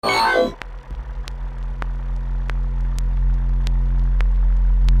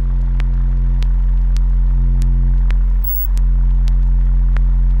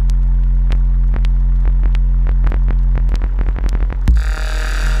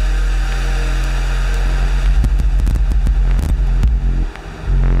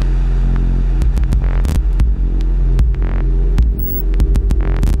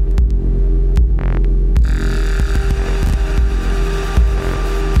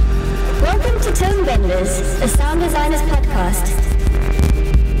Tonebenders, the Sound Designers Podcast.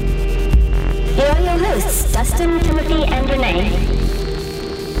 Here are your hosts, Dustin, Timothy, and Renee.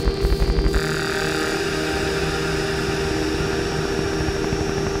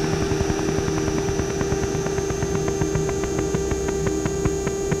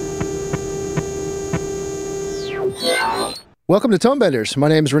 Welcome to Tonebenders. My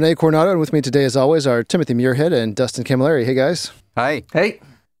name is Renee Coronado, and with me today, as always, are Timothy Muirhead and Dustin Camilleri. Hey, guys. Hi. Hey.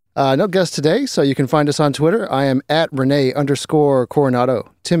 No guest today, so you can find us on Twitter. I am at Renee_Coronado.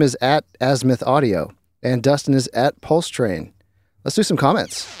 Tim is at Azimuth Audio, and Dustin is at Pulse Train. Let's do some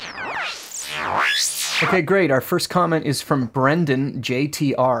comments. Okay, great. Our first comment is from Brendan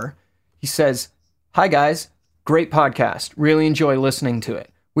JTR. He says, "Hi guys, great podcast. Really enjoy listening to it.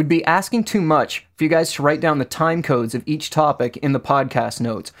 Would be asking too much for you guys to write down the time codes of each topic in the podcast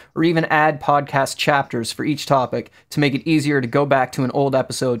notes, or even add podcast chapters for each topic to make it easier to go back to an old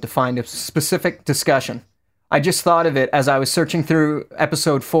episode to find a specific discussion. I just thought of it as I was searching through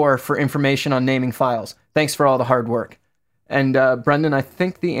episode 4 for information on naming files. Thanks for all the hard work." And Brendan, I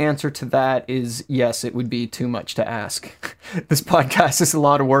think the answer to that is yes, it would be too much to ask. This podcast is a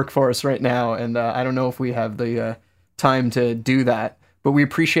lot of work for us right now, and I don't know if we have the time to do that. But we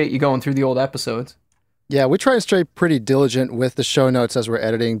appreciate you going through the old episodes. Yeah, we try and stay pretty diligent with the show notes as we're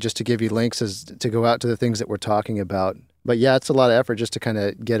editing, just to give you links as to go out to the things that we're talking about. But yeah, it's a lot of effort just to kind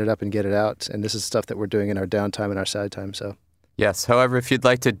of get it up and get it out. And this is stuff that we're doing in our downtime and our side time. So Yes. However, if you'd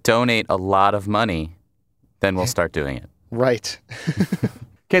like to donate a lot of money, then we'll start doing it. Right.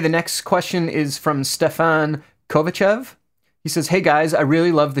 Okay, the next question is from Stefan Kovachev. He says, "Hey guys, I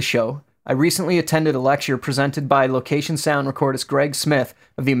really love the show. I recently attended a lecture presented by location sound recordist Greg Smith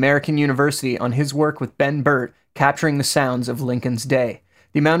of the American University on his work with Ben Burt capturing the sounds of Lincoln's day.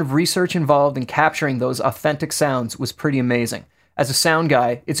 The amount of research involved in capturing those authentic sounds was pretty amazing. As a sound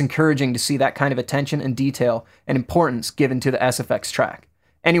guy, it's encouraging to see that kind of attention and detail and importance given to the SFX track.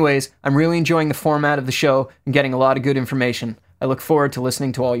 Anyways, I'm really enjoying the format of the show and getting a lot of good information. I look forward to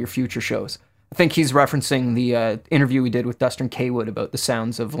listening to all your future shows." I think he's referencing the interview we did with Dustin Kaywood about the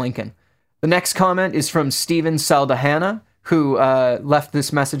sounds of Lincoln. The next comment is from Steven Saldahana, who left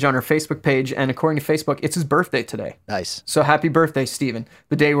this message on our Facebook page, and according to Facebook, it's his birthday today. Nice. So happy birthday, Steven,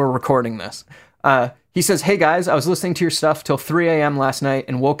 the day we're recording this. He says, "Hey guys, I was listening to your stuff till 3 a.m. last night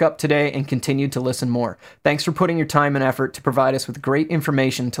and woke up today and continued to listen more. Thanks for putting your time and effort to provide us with great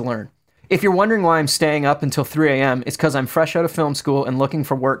information to learn. If you're wondering why I'm staying up until 3 a.m., it's because I'm fresh out of film school and looking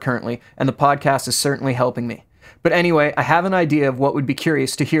for work currently, and the podcast is certainly helping me. But anyway, I have an idea of what would be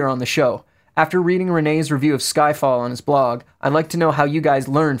curious to hear on the show. After reading Renee's review of Skyfall on his blog, I'd like to know how you guys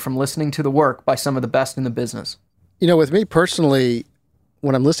learned from listening to the work by some of the best in the business." You know, with me personally,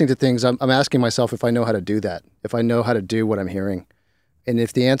 when I'm listening to things, I'm asking myself if I know how to do that, if I know how to do what I'm hearing. And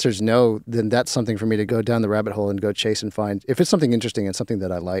if the answer is no, then that's something for me to go down the rabbit hole and go chase and find. If it's something interesting and something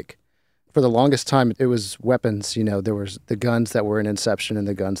that I like. For the longest time, it was weapons. You know, there was the guns that were in Inception and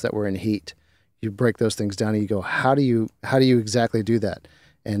the guns that were in Heat. You break those things down and you go, how do you exactly do that?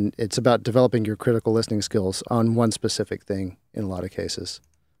 And it's about developing your critical listening skills on one specific thing in a lot of cases.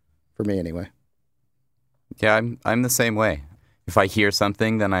 For me, anyway. Yeah, I'm the same way. If I hear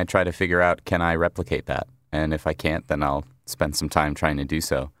something, then I try to figure out, can I replicate that? And if I can't, then I'll spend some time trying to do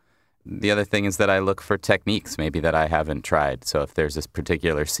so. The other thing is that I look for techniques maybe that I haven't tried. So if there's this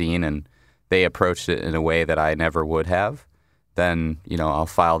particular scene and they approached it in a way that I never would have, then, you know, I'll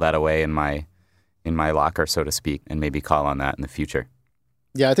file that away in my locker, so to speak, and maybe call on that in the future.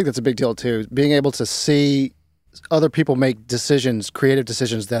 Yeah, I think that's a big deal too. Being able to see other people make decisions, creative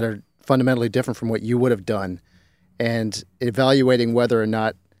decisions that are fundamentally different from what you would have done, and evaluating whether or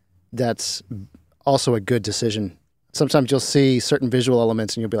not that's also a good decision. Sometimes you'll see certain visual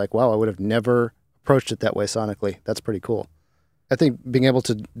elements and you'll be like, wow, I would have never approached it that way sonically. That's pretty cool. I think being able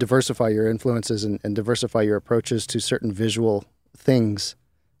to diversify your influences and diversify your approaches to certain visual things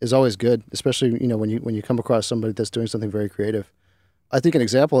is always good, especially, you know, when you come across somebody that's doing something very creative. I think an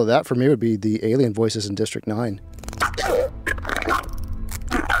example of that for me would be the alien voices in District 9.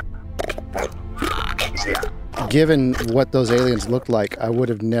 Given what those aliens looked like, I would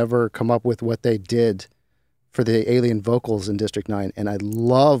have never come up with what they did for the alien vocals in District 9, and I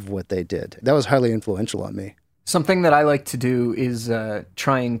love what they did. That was highly influential on me. Something that I like to do is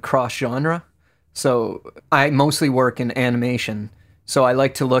try and cross-genre. So I mostly work in animation, so I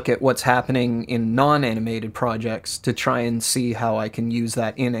like to look at what's happening in non-animated projects to try and see how I can use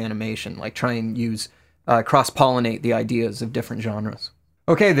that in animation, like try and use cross-pollinate the ideas of different genres.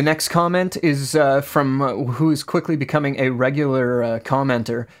 Okay, the next comment is from who is quickly becoming a regular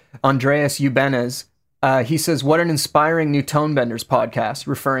commenter, Andreas Ubenez. He says, what an inspiring new Tonebenders podcast,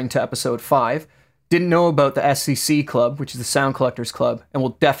 referring to episode 5. Didn't know about the SCC Club, which is the Sound Collectors Club, and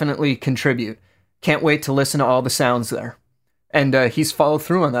will definitely contribute. Can't wait to listen to all the sounds there. And he's followed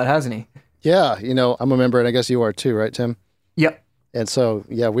through on that, hasn't he? Yeah, I'm a member, and I guess you are too, right, Tim? Yep. And so,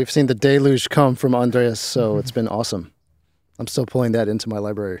 yeah, we've seen the deluge come from Andreas, so it's been awesome. I'm still pulling that into my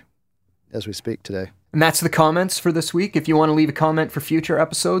library as we speak today. And that's the comments for this week. If you want to leave a comment for future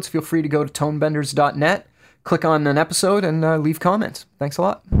episodes, feel free to go to tonebenders.net, click on an episode, and leave comments. Thanks a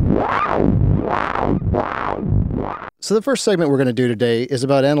lot. So the first segment we're going to do today is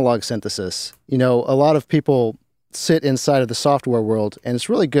about analog synthesis. A lot of people sit inside of the software world, and it's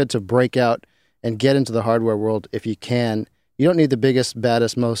really good to break out and get into the hardware world if you can. You don't need the biggest,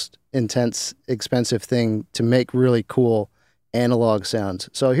 baddest, most intense, expensive thing to make really cool analog sounds.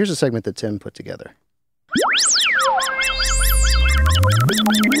 So here's a segment that Tim put together.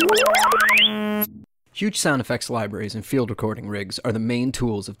 Huge sound effects libraries and field recording rigs are the main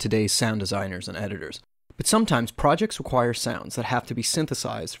tools of today's sound designers and editors. But sometimes projects require sounds that have to be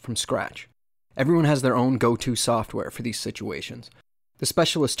synthesized from scratch. Everyone has their own go-to software for these situations. The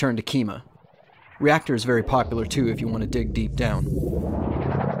specialists turn to Kima. Reaktor is very popular too if you want to dig deep down.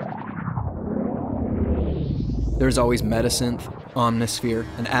 There's always Metasynth, Omnisphere,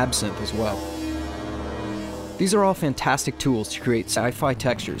 and Absynth as well. These are all fantastic tools to create sci-fi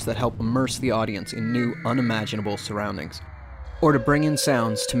textures that help immerse the audience in new, unimaginable surroundings, or to bring in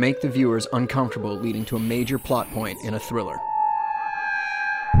sounds to make the viewers uncomfortable, leading to a major plot point in a thriller.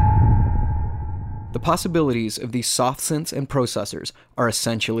 The possibilities of these soft synths and processors are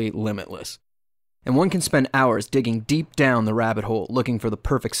essentially limitless, and one can spend hours digging deep down the rabbit hole looking for the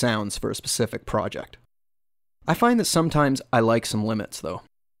perfect sounds for a specific project. I find that sometimes I like some limits, though.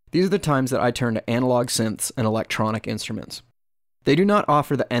 These are the times that I turn to analog synths and electronic instruments. They do not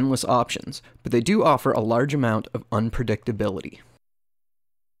offer the endless options, but they do offer a large amount of unpredictability.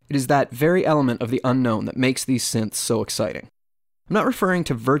 It is that very element of the unknown that makes these synths so exciting. I'm not referring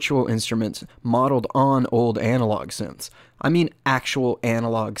to virtual instruments modeled on old analog synths. I mean actual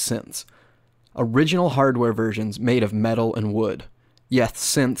analog synths. Original hardware versions made of metal and wood. Yes,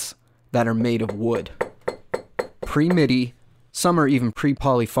 synths that are made of wood. Pre-MIDI, some are even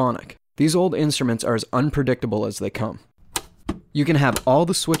pre-polyphonic. These old instruments are as unpredictable as they come. You can have all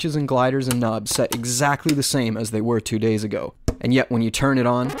the switches and gliders and knobs set exactly the same as they were 2 days ago, and yet when you turn it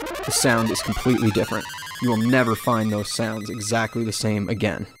on, the sound is completely different. You will never find those sounds exactly the same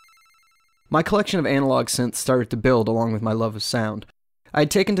again. My collection of analog synths started to build along with my love of sound. I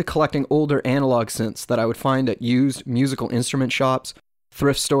had taken to collecting older analog synths that I would find at used musical instrument shops,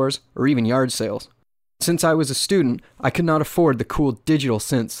 thrift stores, or even yard sales. Since I was a student, I could not afford the cool digital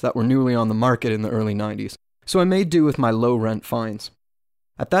synths that were newly on the market in the early 90s, so I made do with my low-rent finds.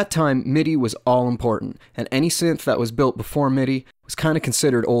 At that time, MIDI was all important, and any synth that was built before MIDI was kind of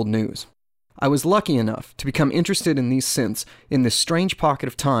considered old news. I was lucky enough to become interested in these synths in this strange pocket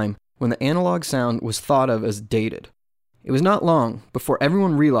of time when the analog sound was thought of as dated. It was not long before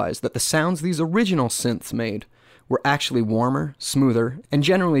everyone realized that the sounds these original synths made were actually warmer, smoother, and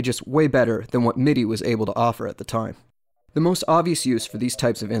generally just way better than what MIDI was able to offer at the time. The most obvious use for these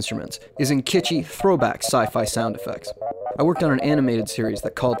types of instruments is in kitschy, throwback sci-fi sound effects. I worked on an animated series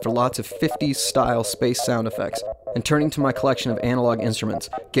that called for lots of 50s-style space sound effects, and turning to my collection of analog instruments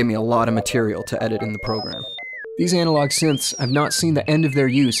gave me a lot of material to edit in the program. These analog synths have not seen the end of their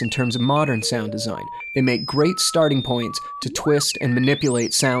use in terms of modern sound design. They make great starting points to twist and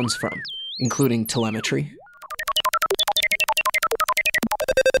manipulate sounds from, including telemetry,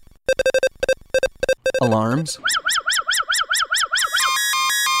 alarms,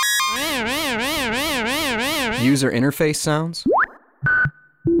 user interface sounds,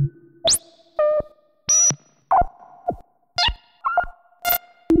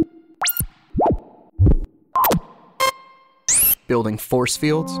 building force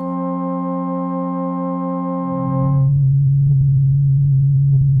fields,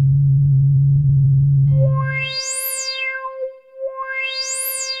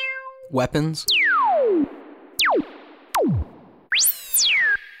 weapons,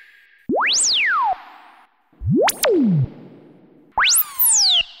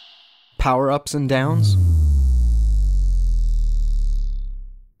 power-ups and downs,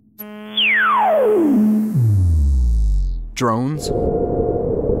 drones,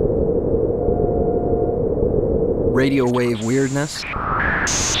 radio wave weirdness,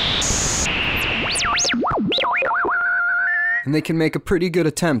 and they can make a pretty good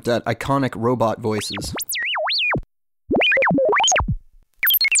attempt at iconic robot voices.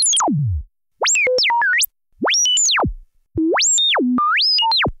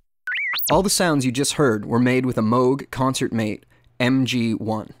 All the sounds you just heard were made with a Moog Concert Mate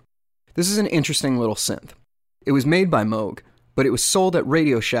MG1. This is an interesting little synth. It was made by Moog, but it was sold at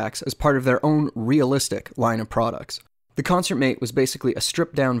Radio Shacks as part of their own Realistic line of products. The Concert Mate was basically a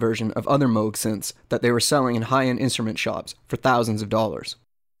stripped-down version of other Moog synths that they were selling in high-end instrument shops for thousands of dollars.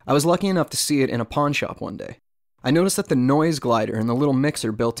 I was lucky enough to see it in a pawn shop one day. I noticed that the noise glider and the little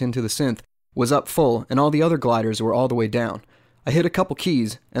mixer built into the synth was up full and all the other gliders were all the way down. I hit a couple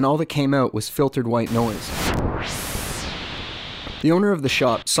keys and all that came out was filtered white noise. The owner of the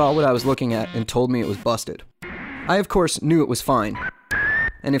shop saw what I was looking at and told me it was busted. I of course knew it was fine,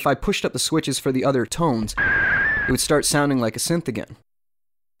 and if I pushed up the switches for the other tones, it would start sounding like a synth again.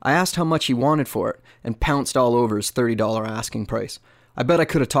 I asked how much he wanted for it and pounced all over his $30 asking price. I bet I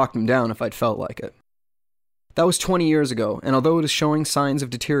could have talked him down if I'd felt like it. That was 20 years ago, and although it is showing signs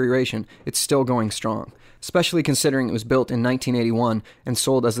of deterioration, it's still going strong, especially considering it was built in 1981 and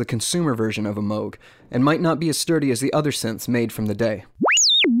sold as the consumer version of a Moog, and might not be as sturdy as the other synths made from the day.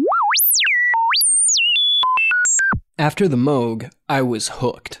 After the Moog, I was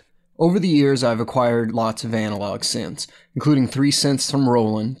hooked. Over the years, I've acquired lots of analog synths, including 3 synths from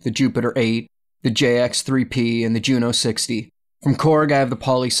Roland, the Jupiter 8, the JX3P, and the Juno 60. From Korg, I have the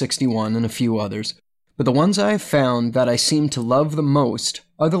Poly 61 and a few others. But the ones I have found that I seem to love the most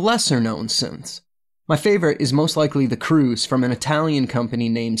are the lesser-known synths. My favorite is most likely the Cruise from an Italian company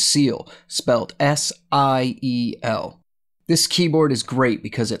named Seal, spelled S-I-E-L. This keyboard is great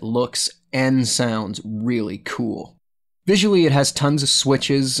because it looks and sounds really cool. Visually, it has tons of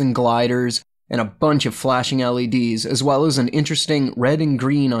switches and gliders and a bunch of flashing LEDs, as well as an interesting red and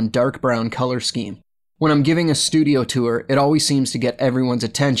green on dark brown color scheme. When I'm giving a studio tour, it always seems to get everyone's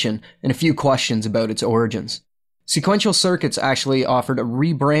attention and a few questions about its origins. Sequential Circuits actually offered a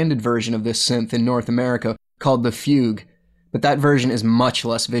rebranded version of this synth in North America called the Fugue, but that version is much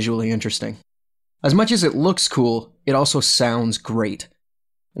less visually interesting. As much as it looks cool, it also sounds great.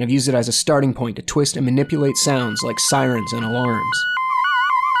 And I've used it as a starting point to twist and manipulate sounds like sirens and alarms.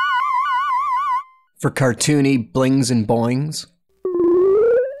 For cartoony blings and boings.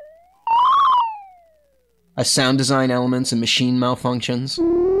 As sound design elements and machine malfunctions.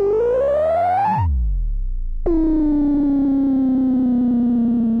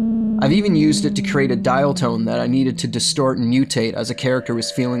 I've even used it to create a dial tone that I needed to distort and mutate as a character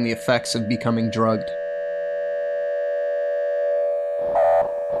was feeling the effects of becoming drugged.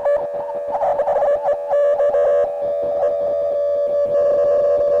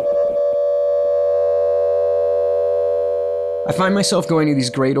 I find myself going to these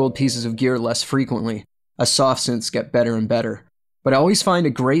great old pieces of gear less frequently, as soft synths get better and better, but I always find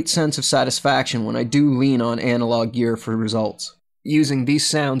a great sense of satisfaction when I do lean on analog gear for results. Using these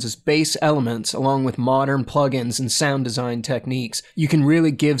sounds as base elements along with modern plugins and sound design techniques, you can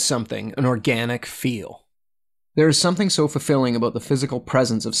really give something an organic feel. There is something so fulfilling about the physical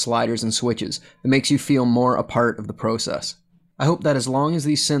presence of sliders and switches that makes you feel more a part of the process. I hope that as long as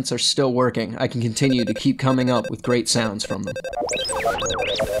these synths are still working, I can continue to keep coming up with great sounds from them.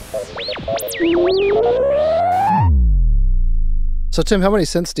 So Tim, how many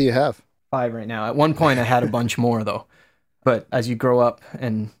synths do you have? 5 right now. At one point I had a bunch more though. But as you grow up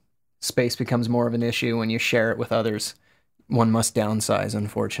and space becomes more of an issue when you share it with others, one must downsize,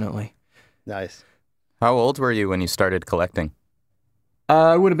 unfortunately. Nice. How old were you when you started collecting?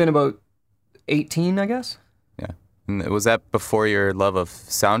 I would have been about 18, I guess. Yeah. And was that before your love of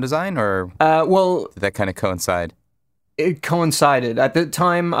sound design, or well, did that kind of coincide? It coincided. At the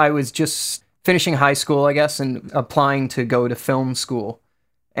time, I was just finishing high school, I guess, and applying to go to film school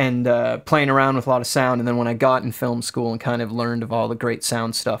and playing around with a lot of sound. And then when I got in film school and kind of learned of all the great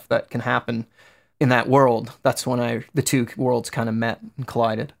sound stuff that can happen in that world, that's when the two worlds kind of met and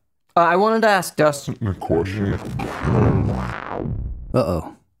collided. I wanted to ask Dustin a question.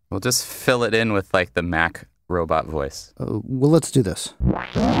 Uh-oh. We'll just fill it in with like the Mac robot voice. Well, let's do this.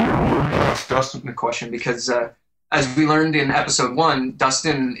 Ask Dustin a question because as we learned in episode 1,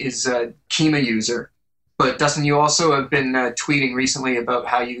 Dustin is a Kima user. But Dustin, you also have been tweeting recently about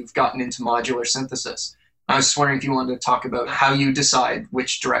how you've gotten into modular synthesis. I was just wondering if you wanted to talk about how you decide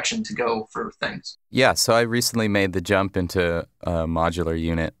which direction to go for things. Yeah, so I recently made the jump into a modular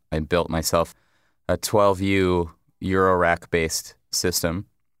unit. I built myself a 12U Eurorack-based system.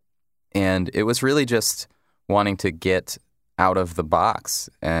 And it was really just wanting to get out of the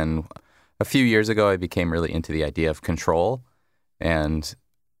box. And a few years ago, I became really into the idea of control. And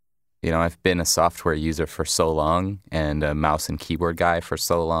you know, I've been a software user for so long and a mouse and keyboard guy for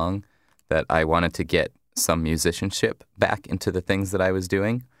so long that I wanted to get some musicianship back into the things that I was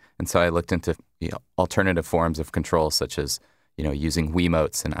doing. And so I looked into alternative forms of control, such as using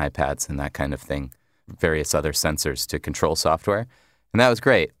Wiimotes and iPads and that kind of thing, various other sensors to control software. And that was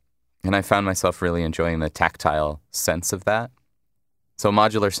great. And I found myself really enjoying the tactile sense of that. So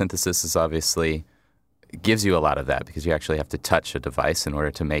modular synthesis is obviously gives you a lot of that because you actually have to touch a device in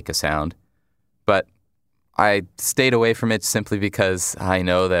order to make a sound. But I stayed away from it simply because I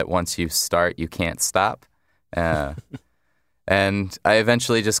know that once you start, you can't stop. And I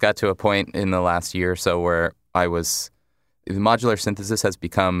eventually just got to a point in the last year or so where modular synthesis has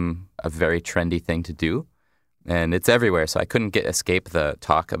become a very trendy thing to do. And it's everywhere, so I couldn't escape the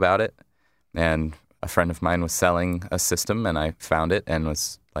talk about it. And a friend of mine was selling a system, and I found it and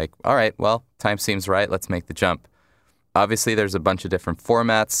was like, all right, well, time seems right. Let's make the jump. Obviously, there's a bunch of different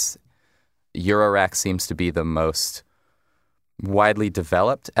formats. Eurorack seems to be the most widely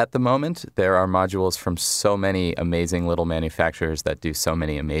developed at the moment. There are modules from so many amazing little manufacturers that do so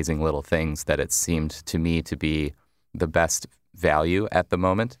many amazing little things that it seemed to me to be the best value at the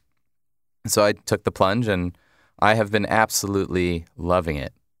moment. So I took the plunge, and I have been absolutely loving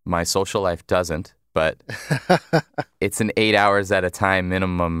it. My social life doesn't, but it's an 8 hours at a time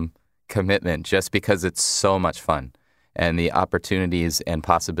minimum commitment just because it's so much fun. And the opportunities and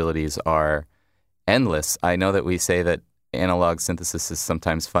possibilities are endless. I know that we say that analog synthesis is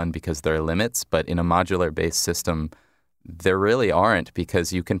sometimes fun because there are limits, but in a modular-based system, there really aren't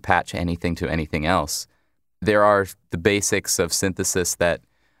because you can patch anything to anything else. There are the basics of synthesis that,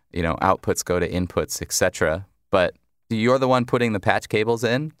 outputs go to inputs, etc., but you're the one putting the patch cables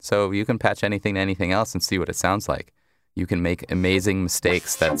in, so you can patch anything to anything else and see what it sounds like. You can make amazing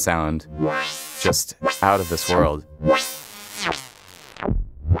mistakes that sound just out of this world.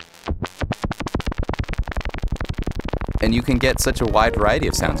 And you can get such a wide variety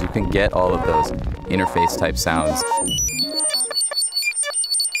of sounds. You can get all of those interface type sounds.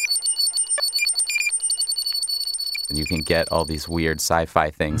 And you can get all these weird sci-fi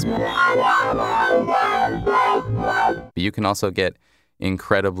things. But you can also get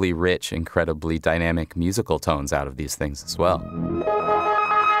incredibly rich, incredibly dynamic musical tones out of these things as well.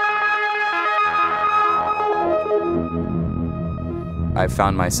 I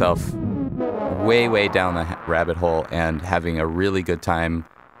found myself way down the rabbit hole and having a really good time.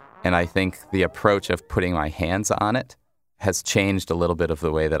 And I think the approach of putting my hands on it has changed a little bit of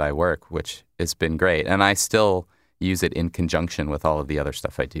the way that I work, which has been great. And I still use it in conjunction with all of the other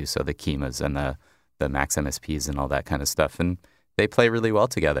stuff I do. So the Kemas and the Max MSPs and all that kind of stuff. And they play really well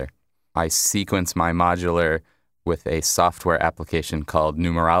together. I sequence my modular with a software application called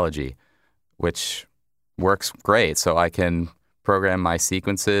Numerology, which works great. So I can program my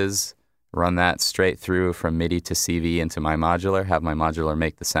sequences, run that straight through from MIDI to CV into my modular, have my modular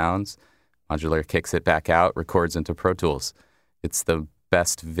make the sounds. Modular kicks it back out, records into Pro Tools. It's the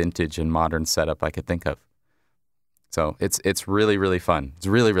best vintage and modern setup I could think of. So it's really, really fun. It's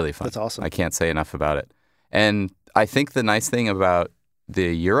really, really fun. That's awesome. I can't say enough about it. And I think the nice thing about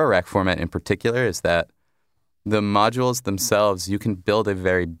the Eurorack format in particular is that the modules themselves, you can build a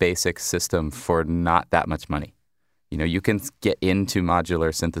very basic system for not that much money. You can get into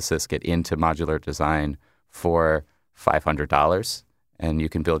modular synthesis, get into modular design for $500, and you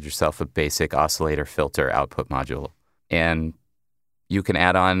can build yourself a basic oscillator filter output module. And you can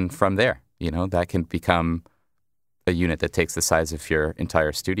add on from there. That can become a unit that takes the size of your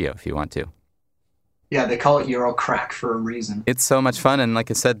entire studio if you want to. Yeah, they call it Eurocrack for a reason. It's so much fun. And like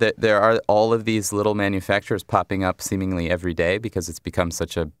I said, there are all of these little manufacturers popping up seemingly every day because it's become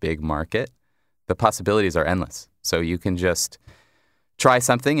such a big market. The possibilities are endless. So you can just try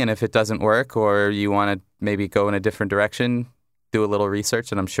something, and if it doesn't work or you want to maybe go in a different direction, do a little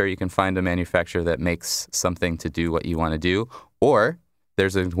research, and I'm sure you can find a manufacturer that makes something to do what you want to do. Or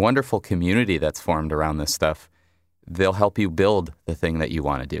there's a wonderful community that's formed around this stuff. They'll help you build the thing that you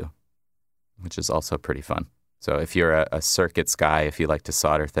want to do, which is also pretty fun. So if you're a circuits guy, if you like to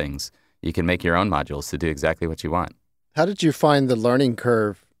solder things, you can make your own modules to do exactly what you want. How did you find the learning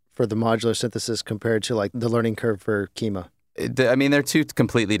curve for the modular synthesis compared to the learning curve for Kema? They're two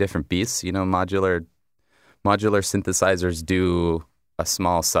completely different beasts. Modular synthesizers do a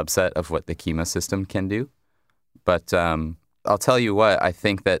small subset of what the Kema system can do. But I'll tell you what, I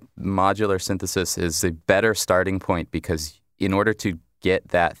think that modular synthesis is a better starting point because in order to get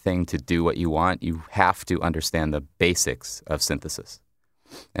that thing to do what you want, you have to understand the basics of synthesis.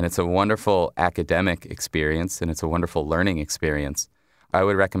 And it's a wonderful academic experience, and it's a wonderful learning experience. I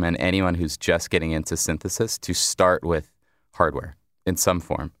would recommend anyone who's just getting into synthesis to start with hardware in some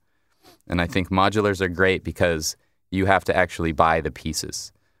form. And I think modulars are great because you have to actually buy the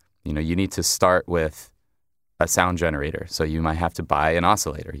pieces. You need to start with a sound generator. So you might have to buy an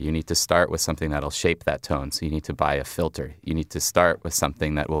oscillator. You need to start with something that'll shape that tone. So you need to buy a filter. You need to start with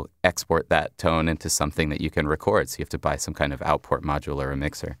something that will export that tone into something that you can record. So you have to buy some kind of output module or a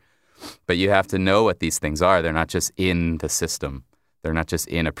mixer. But you have to know what these things are. They're not just in the system. They're not just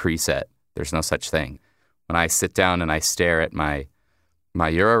in a preset. There's no such thing. When I sit down and I stare at my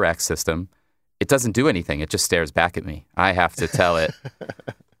Eurorack system, it doesn't do anything. It just stares back at me. I have to tell it,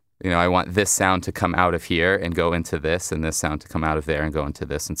 I want this sound to come out of here and go into this, and this sound to come out of there and go into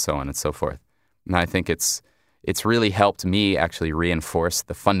this, and so on and so forth. And I think it's really helped me actually reinforce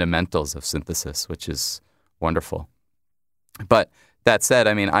the fundamentals of synthesis, which is wonderful. But that said,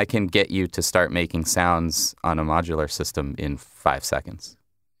 I can get you to start making sounds on a modular system in 5 seconds.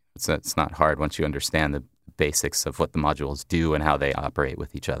 It's not hard once you understand the basics of what the modules do and how they operate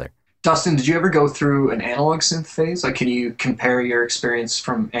with each other. Dustin, did you ever go through an analog synth phase? Like, can you compare your experience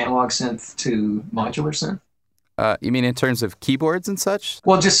from analog synth to modular synth? You mean in terms of keyboards and such?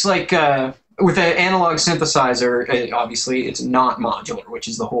 Well, just like with an analog synthesizer, obviously it's not modular, which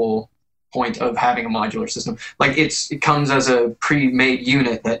is the whole point of having a modular system. Like, it comes as a pre-made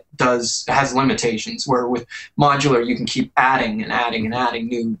unit that has limitations, where with modular you can keep adding and adding and adding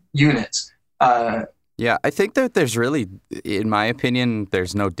new units. Yeah, I think that there's really, in my opinion,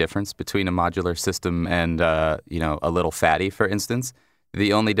 there's no difference between a modular system and, a Little Fatty, for instance.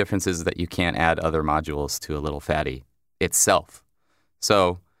 The only difference is that you can't add other modules to a Little Fatty itself.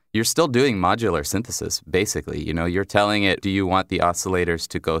 So you're still doing modular synthesis, basically. You're telling it, do you want the oscillators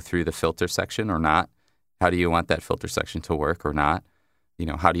to go through the filter section or not? How do you want that filter section to work or not?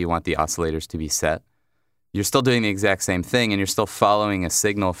 How do you want the oscillators to be set? You're still doing the exact same thing, and you're still following a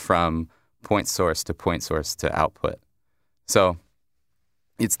signal from point source to output. So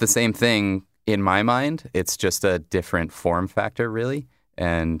it's the same thing in my mind. It's just a different form factor, really.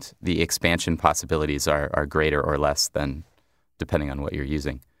 And the expansion possibilities are greater or less than depending on what you're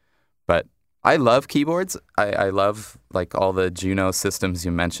using. But I love keyboards. I love like all the Juno systems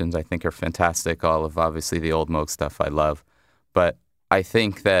you mentioned. I think are fantastic. All of obviously the old Moog stuff I love. But I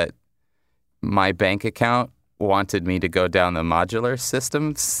think that my bank account wanted me to go down the modular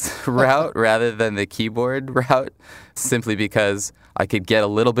systems route rather than the keyboard route, simply because I could get a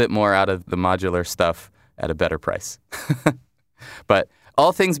little bit more out of the modular stuff at a better price. But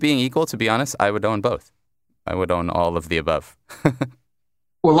all things being equal, to be honest, I would own both. I would own all of the above.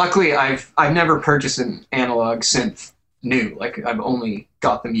 Well, luckily, I've never purchased an analog synth new. Like, I've only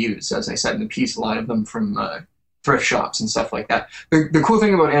got them used, as I said, in the piece, a lot of them from thrift shops and stuff like that. The cool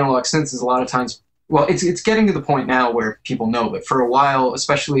thing about analog synths is a lot of times, well, it's getting to the point now where people know, but for a while,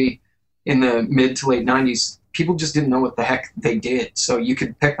 especially in the mid to late 90s, people just didn't know what the heck they did. So you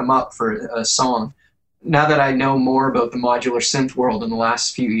could pick them up for a song. Now that I know more about the modular synth world in the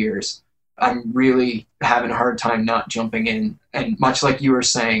last few years, I'm really having a hard time not jumping in. And much like you were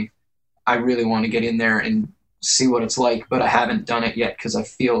saying, I really want to get in there and see what it's like, but I haven't done it yet because I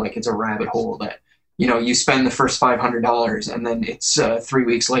feel like it's a rabbit hole that, you spend the first $500 and then it's 3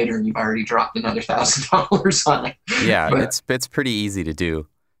 weeks later and you've already dropped another $1,000 on it. Yeah, it's pretty easy to do.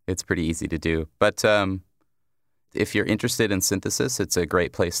 It's pretty easy to do. But if you're interested in synthesis, it's a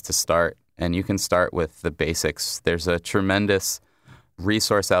great place to start. And you can start with the basics. There's a tremendous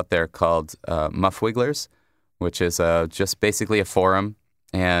resource out there called Muffwigglers, which is just basically a forum.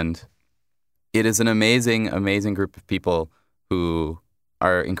 And it is an amazing, amazing group of people who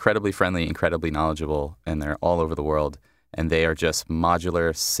are incredibly friendly, incredibly knowledgeable, and they're all over the world. And they are just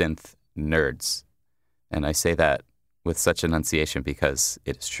modular synth nerds. And I say that with such enunciation because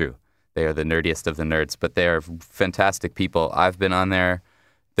it is true. They are the nerdiest of the nerds, but they are fantastic people. I've been on there.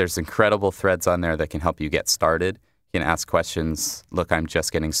 There's incredible threads on there that can help you get started. You can ask questions. Look, I'm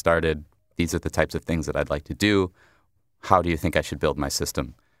just getting started. These are the types of things that I'd like to do. How do you think I should build my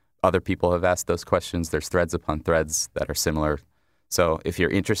system? Other people have asked those questions. There's threads upon threads that are similar. So if you're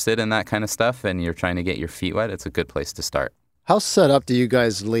interested in that kind of stuff and you're trying to get your feet wet, it's a good place to start. How set up do you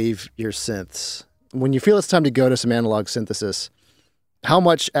guys leave your synths? When you feel it's time to go to some analog synthesis, how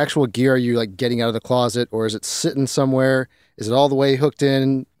much actual gear are you like getting out of the closet, or is it sitting somewhere? Is it all the way hooked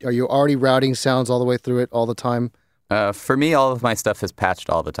in? Are you already routing sounds all the way through it all the time? For me, all of my stuff is patched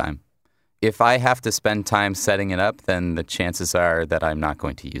all the time. If I have to spend time setting it up, then the chances are that I'm not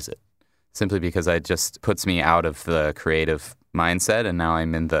going to use it, simply because it just puts me out of the creative mindset, and now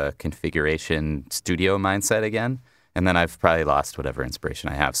I'm in the configuration studio mindset again, and then I've probably lost whatever inspiration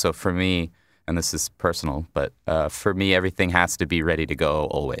I have. So for me, and this is personal, but for me, everything has to be ready to go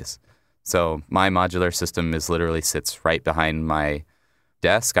always. So my modular system literally sits right behind my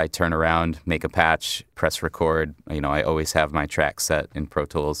desk. I turn around, make a patch, press record. I always have my track set in Pro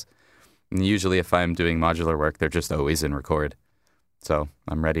Tools. And usually if I'm doing modular work, they're just always in record. So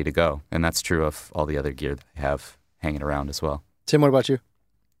I'm ready to go. And that's true of all the other gear that I have hanging around as well. Tim, what about you?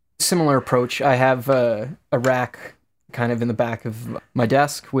 Similar approach. I have a rack kind of in the back of my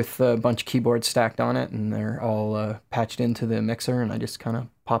desk with a bunch of keyboards stacked on it, and they're all patched into the mixer, and I just kind of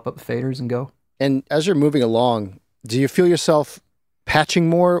pop up the faders and go. And as you're moving along, do you feel yourself patching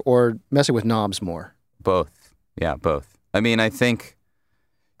more or messing with knobs more? Both. Yeah, both. I mean, I think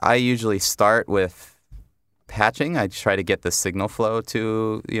I usually start with patching. I try to get the signal flow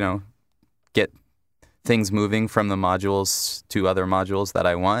to, get things moving from the modules to other modules that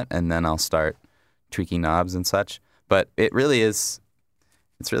I want, and then I'll start tweaking knobs and such. But it's really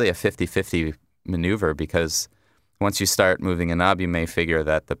a 50-50 maneuver, because once you start moving a knob, you may figure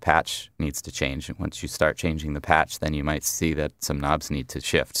that the patch needs to change. And once you start changing the patch, then you might see that some knobs need to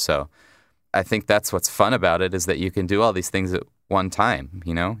shift. So I think that's what's fun about it, is that you can do all these things at one time.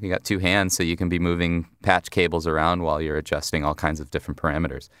 You got two hands, so you can be moving patch cables around while you're adjusting all kinds of different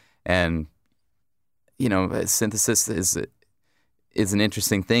parameters. And synthesis is an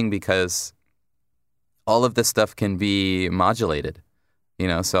interesting thing, because all of this stuff can be modulated.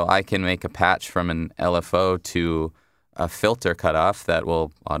 So I can make a patch from an LFO to a filter cutoff that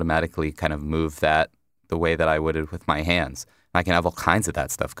will automatically kind of move that the way that I would with my hands. I can have all kinds of that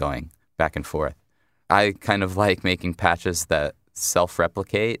stuff going back and forth. I kind of like making patches that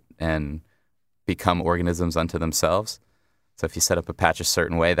self-replicate and become organisms unto themselves. So if you set up a patch a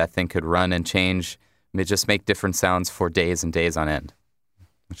certain way, that thing could run and change, just make different sounds for days and days on end,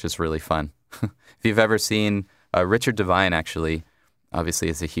 which is really fun. If you've ever seen Richard Devine, actually, obviously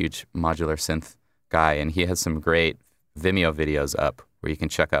is a huge modular synth guy, and he has some great Vimeo videos up where you can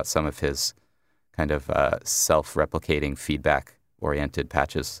check out some of his kind of self-replicating, feedback-oriented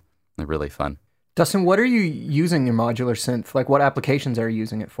patches. They're really fun. Dustin, what are you using your modular synth? Like, what applications are you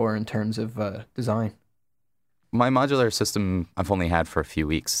using it for in terms of design? My modular system I've only had for a few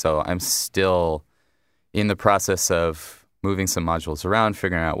weeks, so I'm still in the process of moving some modules around,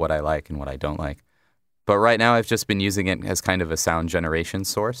 figuring out what I like and what I don't like. But right now I've just been using it as kind of a sound generation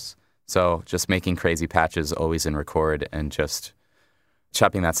source. So just making crazy patches always in record and just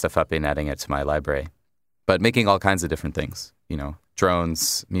chopping that stuff up and adding it to my library. But making all kinds of different things,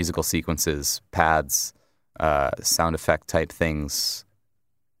 drones, musical sequences, pads, sound effect type things,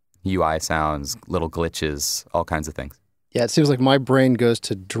 UI sounds, little glitches, all kinds of things. Yeah, it seems like my brain goes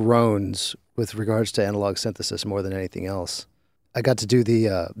to drones with regards to analog synthesis more than anything else. I got to do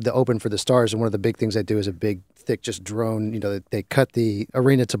the Open for the Stars, and one of the big things I do is a big, thick, just drone. They cut the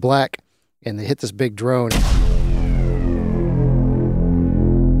arena to black, and they hit this big drone.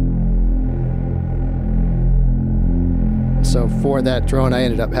 So for that drone, I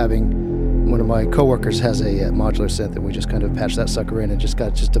ended up having, one of my coworkers has a modular synth, and we just kind of patched that sucker in and just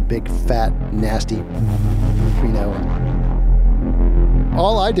got just a big, fat, nasty,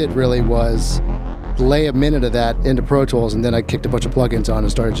 All I did really was lay a minute of that into Pro Tools, and then I kicked a bunch of plugins on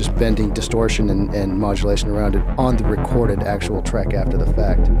and started just bending distortion and modulation around it on the recorded actual track after the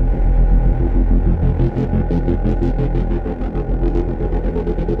fact.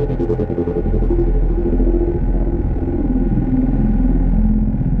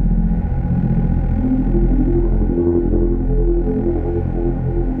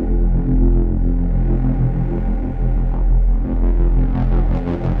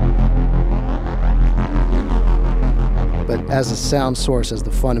 But as a sound source, as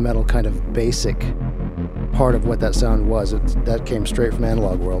the fundamental kind of basic part of what that sound was, that came straight from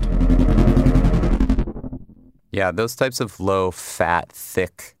Analog World. Yeah, those types of low, fat,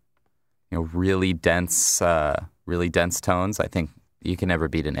 thick, really dense tones, I think you can never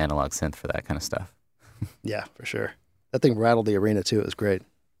beat an analog synth for that kind of stuff. Yeah, for sure. That thing rattled the arena too. It was great.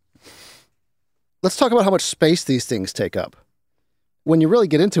 Let's talk about how much space these things take up. When you really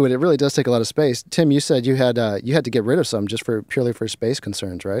get into it, it really does take a lot of space. Tim, you said you had to get rid of some just purely for space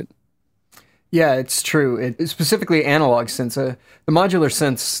concerns, right? Yeah, it's true. Specifically analog synths. The modular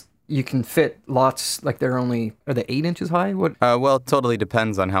synths, you can fit lots, like are they 8 inches high? What? Well, it totally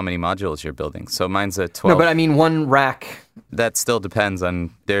depends on how many modules you're building. So mine's a 12. No, but I mean one rack. That still depends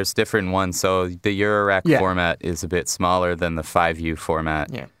on, there's different ones. So the Eurorack format is a bit smaller than the 5U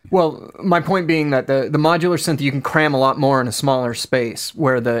format. Yeah. Well, my point being that the modular synth, you can cram a lot more in a smaller space,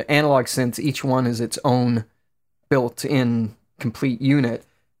 where the analog synths, each one is its own built-in complete unit.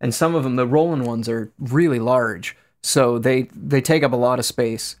 And some of them, the Roland ones, are really large. So they take up a lot of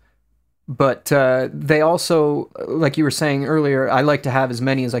space. But they also, like you were saying earlier, I like to have as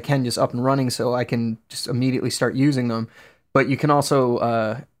many as I can just up and running so I can just immediately start using them. But you can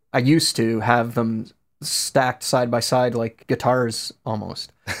also, I used to have them stacked side by side like guitars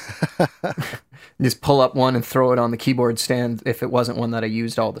almost. Just pull up one and throw it on the keyboard stand if it wasn't one that I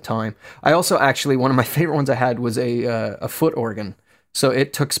used all the time. I also actually, one of my favorite ones I had was a foot organ. So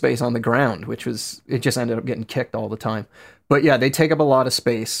it took space on the ground, it just ended up getting kicked all the time. But yeah, they take up a lot of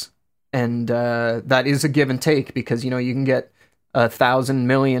space. And that is a give and take because, you can get 1,000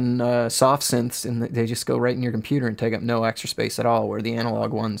 million soft synths and they just go right in your computer and take up no extra space at all, where the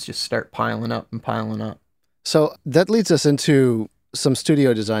analog ones just start piling up and piling up. So that leads us into some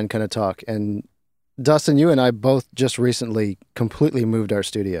studio design kind of talk. And Dustin, you and I both just recently completely moved our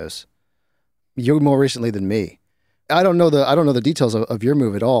studios. You more recently than me. I don't know the details of your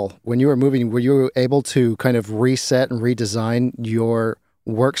move at all. When you were moving, were you able to kind of reset and redesign your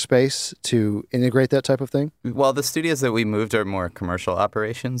workspace to integrate that type of thing? Well, the studios that we moved are more commercial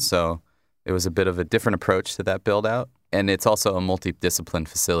operations, so it was a bit of a different approach to that build out. And it's also a multidiscipline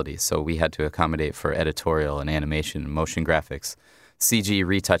facility, so we had to accommodate for editorial and animation, motion graphics, CG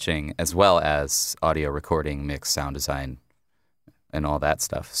retouching, as well as audio recording, mix, sound design, and all that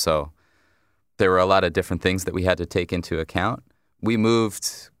stuff. So there were a lot of different things that we had to take into account. We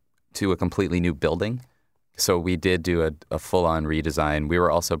moved to a completely new building. So we did do a full-on redesign. We were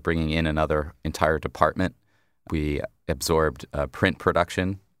also bringing in another entire department. We absorbed print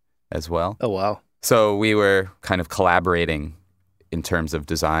production as well. Oh, wow. So we were kind of collaborating in terms of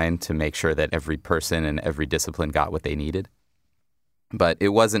design to make sure that every person and every discipline got what they needed. But it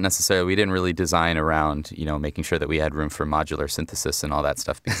wasn't necessarily, we didn't really design around, making sure that we had room for modular synthesis and all that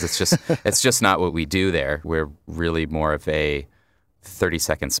stuff because it's just not what we do there. We're really more of a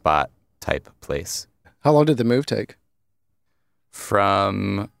 30-second spot type place. How long did the move take?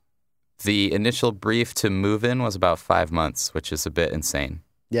 From the initial brief to move-in was about 5 months, which is a bit insane.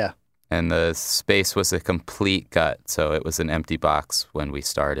 Yeah. And the space was a complete gut, so it was an empty box when we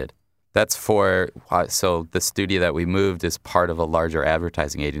started. So the studio that we moved is part of a larger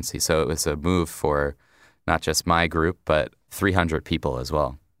advertising agency, so it was a move for not just my group, but 300 people as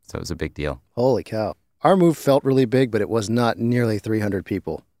well. So it was a big deal. Holy cow. Our move felt really big, but it was not nearly 300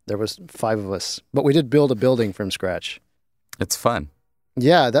 people. There was 5 of us, but we did build a building from scratch. It's fun.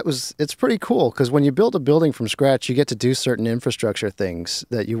 Yeah, it's pretty cool because when you build a building from scratch, you get to do certain infrastructure things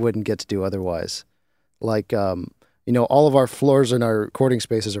that you wouldn't get to do otherwise. Like, all of our floors in our recording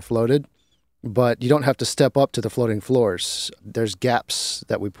spaces are floated, but you don't have to step up to the floating floors. There's gaps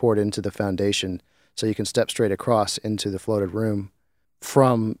that we poured into the foundation so you can step straight across into the floated room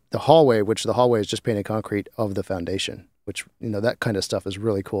from the hallway, which the hallway is just painted concrete of the foundation. Which, that kind of stuff is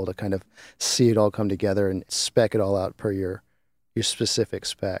really cool to kind of see it all come together and spec it all out per your specific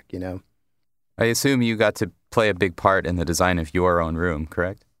spec, I assume you got to play a big part in the design of your own room,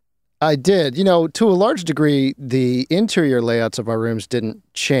 correct? I did. To a large degree, the interior layouts of our rooms didn't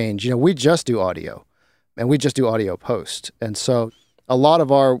change. We just do audio, and we just do audio post. And so a lot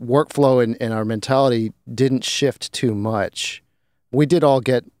of our workflow and our mentality didn't shift too much. We did all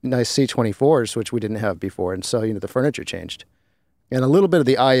get nice C24s, which we didn't have before. And so, the furniture changed. And a little bit of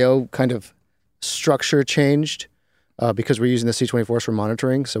the I.O. kind of structure changed because we're using the C24s for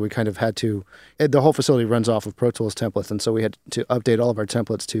monitoring. So we kind of had to, the whole facility runs off of Pro Tools templates. And so we had to update all of our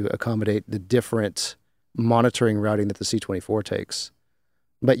templates to accommodate the different monitoring routing that the C24 takes.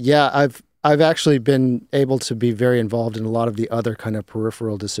 But yeah, I've actually been able to be very involved in a lot of the other kind of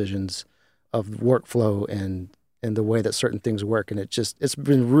peripheral decisions of workflow and the way that certain things work. And it's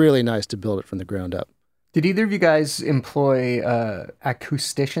been really nice to build it from the ground up. Did either of you guys employ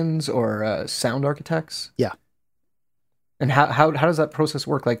acousticians or sound architects? Yeah. And how does that process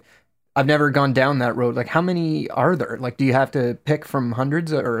work? Like, I've never gone down that road. Like, how many are there? Like, do you have to pick from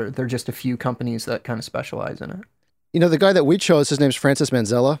hundreds, or are there just a few companies that kind of specialize in it? The guy that we chose, his name's Francis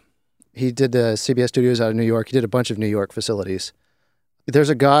Manzella. He did CBS Studios out of New York. He did a bunch of New York facilities. There's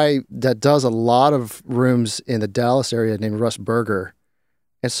a guy that does a lot of rooms in the Dallas area named Russ Berger.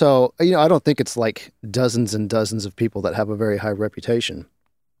 And so, I don't think it's like dozens and dozens of people that have a very high reputation.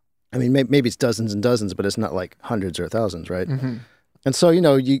 I mean, maybe it's dozens and dozens, but it's not like hundreds or thousands, right? Mm-hmm. And so,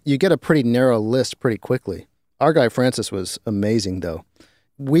 you get a pretty narrow list pretty quickly. Our guy, Francis, was amazing, though.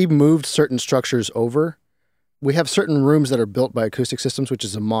 We moved certain structures over. We have certain rooms that are built by Acoustic Systems, which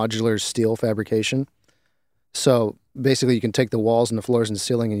is a modular steel fabrication. So basically, you can take the walls and the floors and the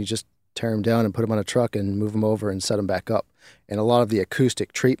ceiling and you just tear them down and put them on a truck and move them over and set them back up. And a lot of the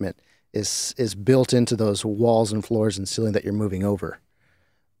acoustic treatment is built into those walls and floors and ceiling that you're moving over.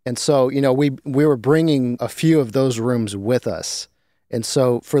 And so, we were bringing a few of those rooms with us. And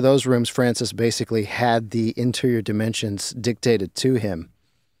so for those rooms, Francis basically had the interior dimensions dictated to him.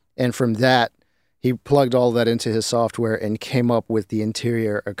 And from that, he plugged all that into his software and came up with the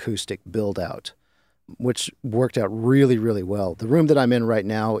interior acoustic build out. which worked out really, really well. The room that I'm in right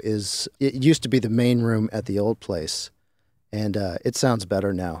now it used to be the main room at the old place, and it sounds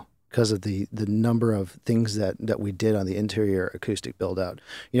better now because of the number of things that we did on the interior acoustic build out.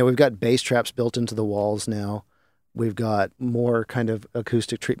 We've got bass traps built into the walls now. We've got more kind of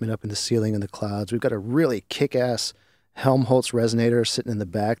acoustic treatment up in the ceiling and the clouds. We've got a really kick-ass Helmholtz resonator sitting in the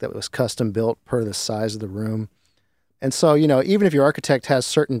back that was custom built per the size of the room. And so, even if your architect has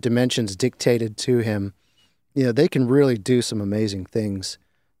certain dimensions dictated to him, they can really do some amazing things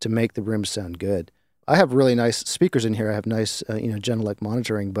to make the room sound good. I have really nice speakers in here. I have nice, Genelec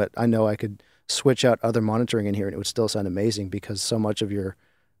monitoring, but I know I could switch out other monitoring in here and it would still sound amazing because so much of your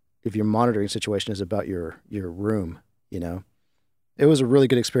monitoring situation is about your room, It was a really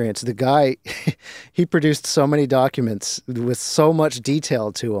good experience. The guy, he produced so many documents with so much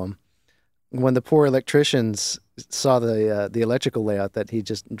detail to them. When the poor electricians saw the electrical layout that he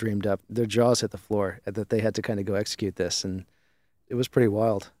just dreamed up, their jaws hit the floor that they had to kind of go execute this, and it was pretty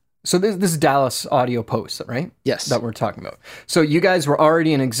wild. So this is Dallas Audio Post, right? Yes. That we're talking about. So you guys were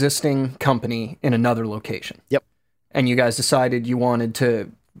already an existing company in another location. Yep. And you guys decided you wanted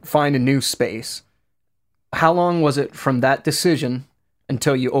to find a new space. How long was it from that decision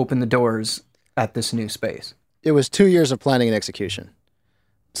until you opened the doors at this new space? It was 2 years of planning and execution.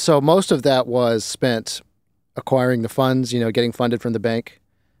 So most of that was spent acquiring the funds, getting funded from the bank,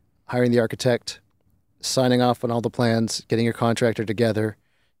 hiring the architect, signing off on all the plans, getting your contractor together,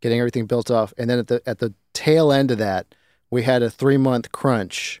 getting everything built off. And then at the tail end of that, we had a 3-month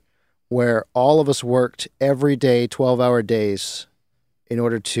crunch where all of us worked every day, 12-hour days in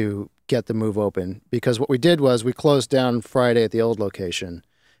order to get the move open. Because what we did was we closed down Friday at the old location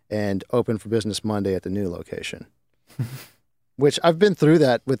and opened for business Monday at the new location. Which I've been through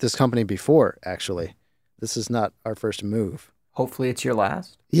that with this company before, actually. This is not our first move. Hopefully it's your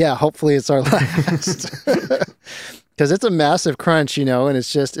last. Yeah, hopefully it's our last. Because it's a massive crunch, and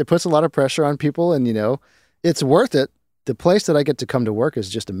it puts a lot of pressure on people, and, it's worth it. The place that I get to come to work is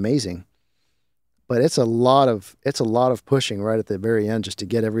just amazing. But it's a lot of pushing right at the very end just to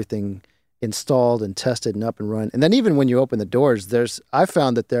get everything installed and tested and up and run. And then even when you open the doors, I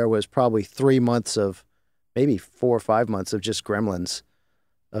found that there was probably 3 months of, maybe 4 or 5 months of just gremlins,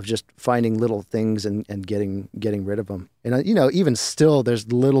 of just finding little things and getting rid of them. And, even still,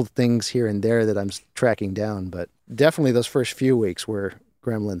 there's little things here and there that I'm tracking down. But definitely those first few weeks were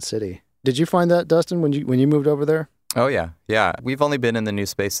Gremlin City. Did you find that, Dustin, when you moved over there? Oh, yeah. Yeah. We've only been in the new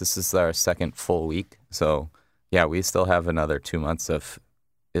space. This is our second full week. So, yeah, we still have another 2 months of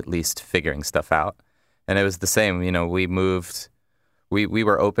at least figuring stuff out. And it was the same. We moved... We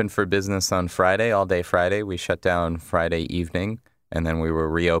were open for business on Friday, all day Friday. We shut down Friday evening, and then we were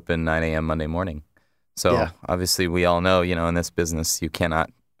reopened 9 a.m. Monday morning. So yeah. Obviously we all know, in this business, you cannot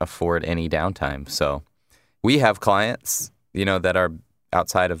afford any downtime. So we have clients, that are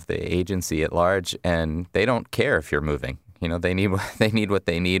outside of the agency at large, and they don't care if you're moving. They need what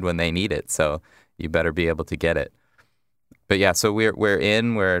they need when they need it. So you better be able to get it. But yeah, so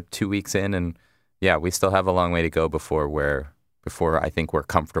we're 2 weeks in, and yeah, we still have a long way to go before I think we're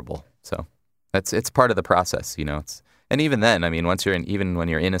comfortable. So it's part of the process, and even then, even when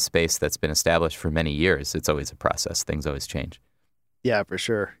you're in a space that's been established for many years, it's always a process. Things always change. Yeah, for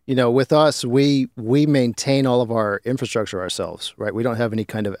sure. With us, we maintain all of our infrastructure ourselves, right? We don't have any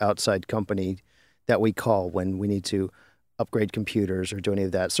kind of outside company that we call when we need to upgrade computers or do any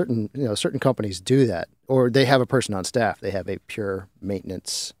of that. Certain companies do that, or they have a person on staff. They have a pure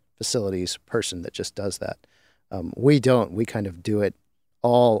maintenance facilities person that just does that. We don't. We kind of do it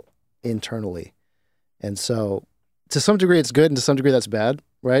all internally. And so to some degree it's good and to some degree that's bad,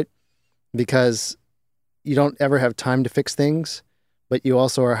 right? Because you don't ever have time to fix things, but you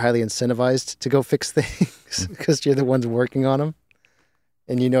also are highly incentivized to go fix things because you're the ones working on them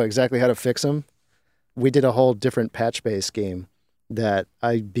and you know exactly how to fix them. We did a whole different patch-based game that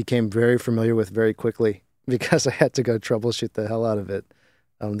I became very familiar with very quickly because I had to go troubleshoot the hell out of it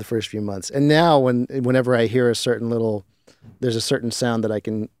the first few months. And now whenever I hear there's a certain sound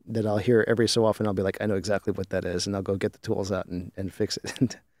that I'll hear every so often, I'll be like, I know exactly what that is, and I'll go get the tools out and fix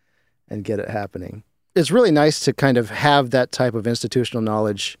it and get it happening. It's really nice to kind of have that type of institutional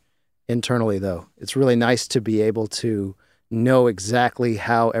knowledge internally, though. It's really nice to be able to know exactly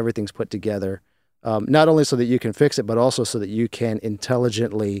how everything's put together, not only so that you can fix it, but also so that you can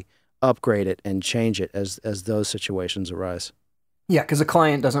intelligently upgrade it and change it as those situations arise. Yeah, because a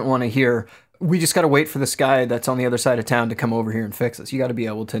client doesn't want to hear, we just got to wait for this guy that's on the other side of town to come over here and fix us. You got to be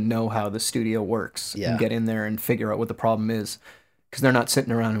able to know how the studio works and get in there and figure out what the problem is because they're not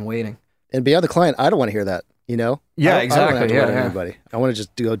sitting around and waiting. And beyond the client, I don't want to hear that, Yeah, exactly. I don't want to have to wait on anybody. I want to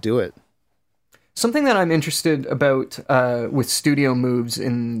just go do it. Something that I'm interested about with studio moves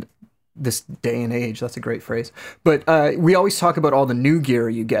in this day and age, that's a great phrase, but we always talk about all the new gear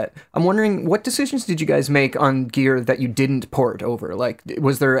you get. I'm wondering, what decisions did you guys make on gear that you didn't port over? Like,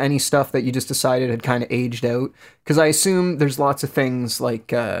 was there any stuff that you just decided had kind of aged out? Because I assume there's lots of things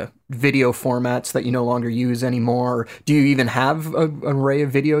like video formats that you no longer use anymore. Do you even have an array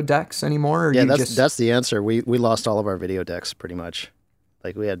of video decks anymore? Or Yeah, that's the answer. We lost all of our video decks pretty much.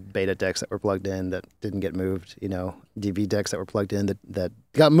 Like, we had beta decks that were plugged in that didn't get moved, DV decks that were plugged in that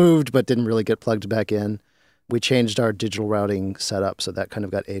got moved but didn't really get plugged back in. We changed our digital routing setup, so that kind of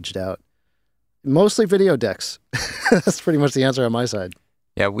got aged out. Mostly video decks. That's pretty much the answer on my side.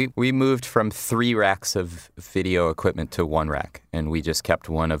 Yeah, we moved from 3 racks of video equipment to 1 rack, and we just kept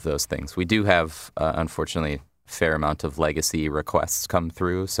one of those things. We do have, unfortunately, a fair amount of legacy requests come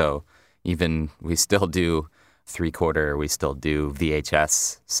through, so even we still do 3/4, we still do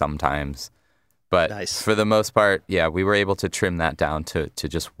VHS sometimes. But Nice. For the most part, yeah, we were able to trim that down to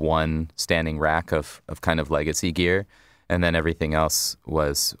just 1 standing rack of kind of legacy gear, and then everything else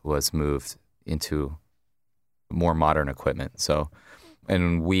was moved into more modern equipment. So,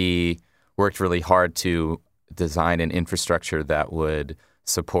 and we worked really hard to design an infrastructure that would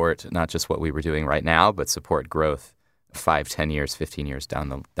support not just what we were doing right now, but support growth 5, 10 years, 15 years down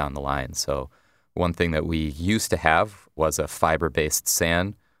the line. So one thing that we used to have was a fiber-based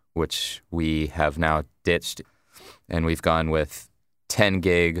SAN, which we have now ditched, and we've gone with 10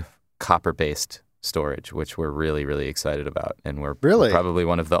 gig copper-based storage, which we're really, really excited about. And we're probably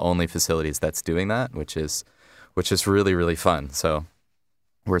one of the only facilities that's doing that, which is really, really fun. So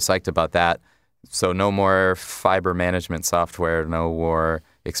we're psyched about that. So no more fiber management software, no more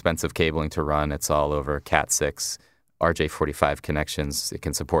expensive cabling to run. It's all over Cat6. RJ45 connections. It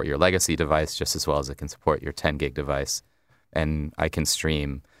can support your legacy device just as well as it can support your 10 gig device. And I can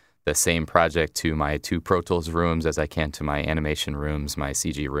stream the same project to my 2 Pro Tools rooms as I can to my animation rooms, my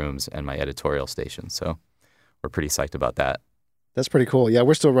CG rooms, and my editorial station. So we're pretty psyched about that. That's pretty cool. Yeah,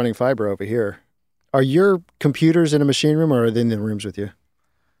 we're still running fiber over here. Are your computers in a machine room, or are they in the rooms with you?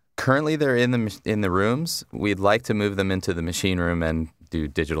 Currently, they're in the rooms. We'd like to move them into the machine room and do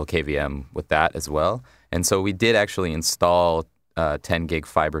digital KVM with that as well. And so we did actually install 10 gig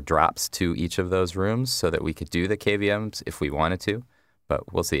fiber drops to each of those rooms so that we could do the KVMs if we wanted to.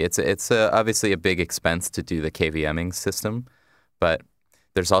 But we'll see. It's obviously a big expense to do the KVMing system, but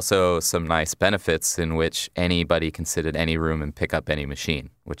there's also some nice benefits in which anybody can sit at any room and pick up any machine,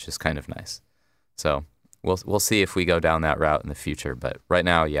 which is kind of nice. So we'll see if we go down that route in the future. But right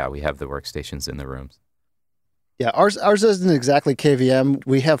now, yeah, we have the workstations in the rooms. Yeah, ours isn't exactly KVM.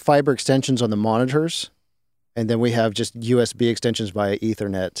 We have fiber extensions on the monitors, and then we have just USB extensions via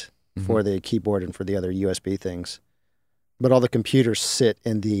Ethernet for the keyboard and for the other USB things. But all the computers sit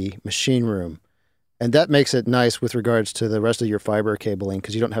in the machine room, and that makes it nice with regards to the rest of your fiber cabling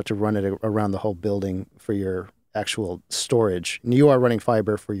because you don't have to run it around the whole building for your actual storage. And you are running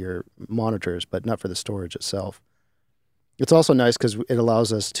fiber for your monitors, but not for the storage itself. It's also nice because it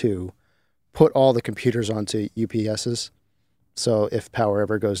allows us to put all the computers onto UPSs. So if power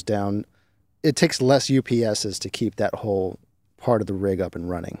ever goes down, it takes less UPSs to keep that whole part of the rig up and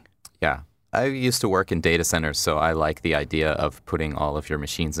running. Yeah. I used to work in data centers, so I like the idea of putting all of your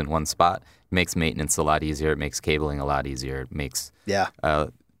machines in one spot. It makes maintenance a lot easier. It makes cabling a lot easier. It makes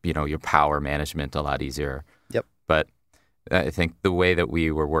your power management a lot easier. Yep. But I think the way that we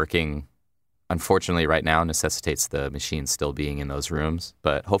were working, unfortunately, right now necessitates the machines still being in those rooms.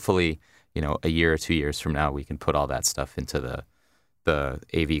 But hopefully, a year or 2 years from now, we can put all that stuff into the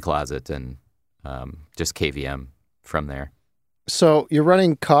AV closet and just KVM from there. So you're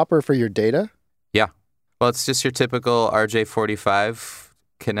running copper for your data? Yeah. Well, it's just your typical RJ45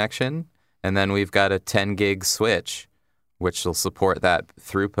 connection. And then we've got a 10 gig switch, which will support that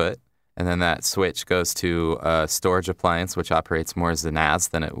throughput. And then that switch goes to a storage appliance, which operates more as a NAS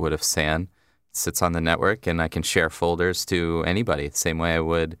than it would have SAN. It sits on the network, and I can share folders to anybody the same way I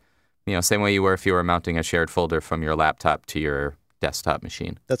would, same way you were if you were mounting a shared folder from your laptop to your desktop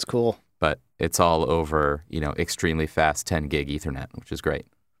machine. That's cool. But it's all over, extremely fast 10 gig Ethernet, which is great.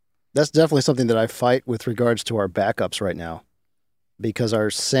 That's definitely something that I fight with regards to our backups right now, because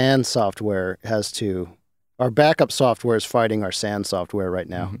our SAN software our backup software is fighting our SAN software right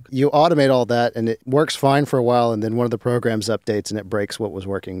now. Mm-hmm. You automate all that and it works fine for a while, and then one of the programs updates and it breaks what was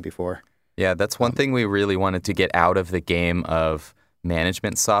working before. Yeah, that's one thing we really wanted to get out of the game of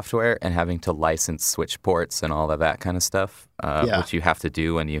management software and having to license switch ports and all of that kind of stuff, which you have to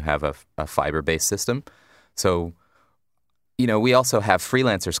do when you have a fiber-based system. So, we also have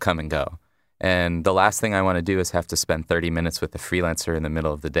freelancers come and go. And the last thing I want to do is have to spend 30 minutes with a freelancer in the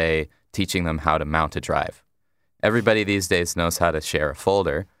middle of the day teaching them how to mount a drive. Everybody these days knows how to share a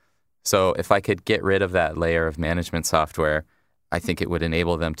folder. So if I could get rid of that layer of management software, I think it would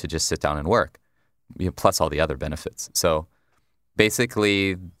enable them to just sit down and work, plus all the other benefits. So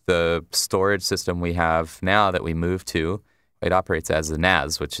basically, the storage system we have now that we moved to, it operates as a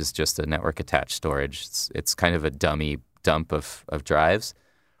NAS, which is just a network-attached storage. It's kind of a dummy dump of drives,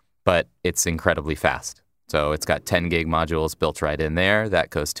 but it's incredibly fast. So it's got 10 gig modules built right in there. That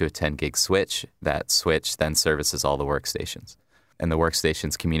goes to a 10 gig switch. That switch then services all the workstations. And the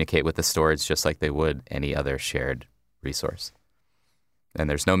workstations communicate with the storage just like they would any other shared resource. And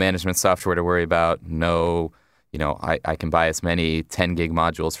there's no management software to worry about. No, I can buy as many 10 gig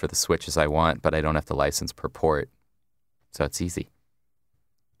modules for the switch as I want, but I don't have to license per port. So it's easy.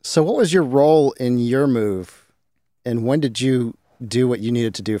 So what was your role in your move, and when did you do what you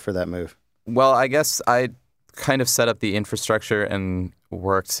needed to do for that move? Well, I guess I kind of set up the infrastructure and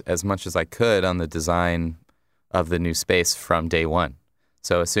worked as much as I could on the design of the new space from day one.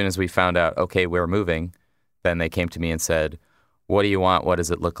 So as soon as we found out, okay, we're moving, then they came to me and said, what do you want? What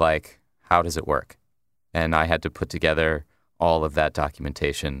does it look like? How does it work? And I had to put together all of that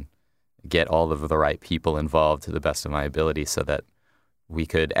documentation, get all of the right people involved to the best of my ability so that we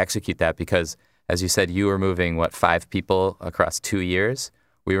could execute that. Because, as you said, you were moving, 5 people across 2 years?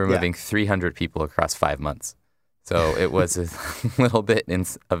 We were moving 300 people across 5 months. So it was a little bit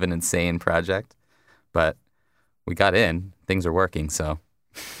of an insane project. But we got in. Things are working, so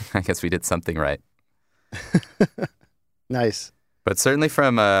I guess we did something right. Nice. But certainly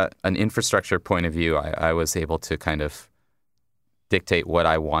from an infrastructure point of view, I was able to kind of dictate what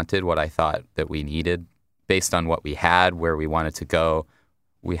I wanted, what I thought that we needed based on what we had, where we wanted to go.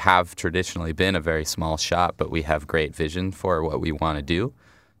 We have traditionally been a very small shop, but we have great vision for what we want to do.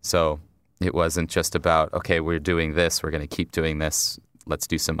 So it wasn't just about, okay, we're doing this, we're going to keep doing this, let's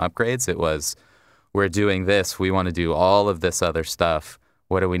do some upgrades. It was, we're doing this, we want to do all of this other stuff.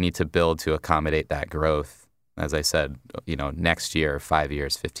 What do we need to build to accommodate that growth? As I said, next year, 5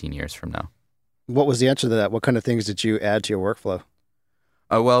 years, 15 years from now. What was the answer to that? What kind of things did you add to your workflow?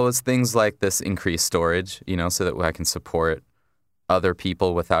 Well, it was things like this increased storage, so that I can support other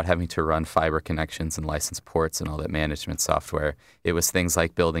people without having to run fiber connections and license ports and all that management software. It was things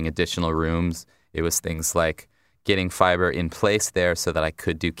like building additional rooms. It was things like getting fiber in place there so that I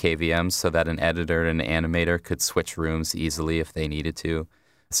could do KVMs, so that an editor and an animator could switch rooms easily if they needed to,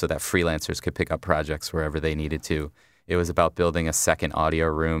 so that freelancers could pick up projects wherever they needed to. It was about building a second audio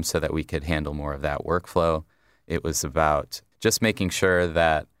room so that we could handle more of that workflow. It was about just making sure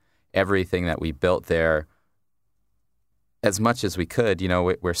that everything that we built there, as much as we could,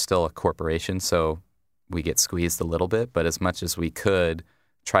 we're still a corporation, so we get squeezed a little bit, but as much as we could,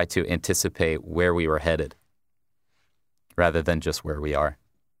 try to anticipate where we were headed rather than just where we are.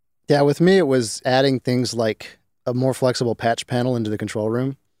 Yeah, with me, it was adding things like a more flexible patch panel into the control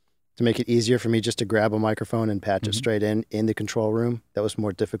room to make it easier for me just to grab a microphone and patch it straight in the control room. That was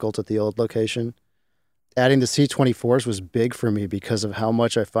more difficult at the old location. Adding the C24s was big for me because of how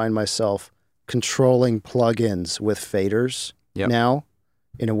much I find myself controlling plugins with faders now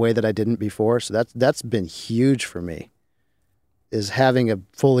in a way that I didn't before. So that's been huge for me, is having a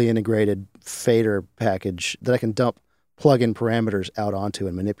fully integrated fader package that I can dump plug-in parameters out onto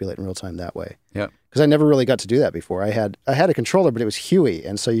and manipulate in real time that way. Yeah. Because I never really got to do that before. I had a controller, but it was Huey,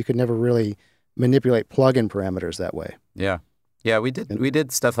 and so you could never really manipulate plug-in parameters that way. Yeah. Yeah, we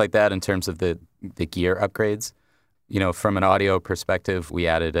did stuff like that in terms of the gear upgrades. From an audio perspective, we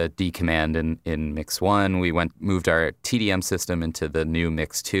added a D command in Mix 1. We moved our TDM system into the new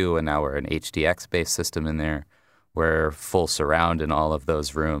Mix 2, and now we're an HDX-based system in there. We're full surround in all of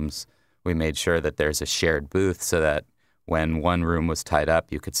those rooms. We made sure that there's a shared booth so that when one room was tied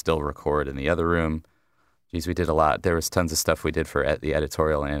up, you could still record in the other room. Geez, we did a lot. There was tons of stuff we did for the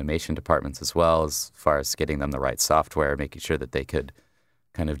editorial and animation departments as well, as far as getting them the right software, making sure that they could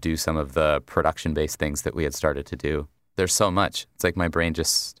kind of do some of the production-based things that we had started to do. There's so much. It's like my brain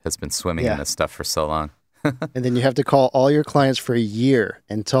just has been swimming in this stuff for so long. And then you have to call all your clients for a year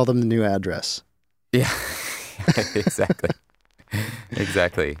and tell them the new address. Yeah, exactly.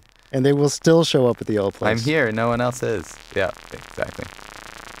 Exactly. And they will still show up at the old place. I'm here. No one else is. Yeah, exactly.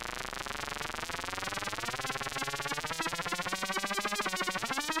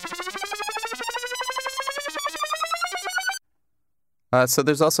 So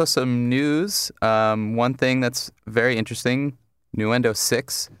there's also some news. One thing that's very interesting, Nuendo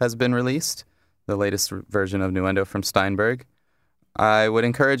 6 has been released, the latest version of Nuendo from Steinberg. I would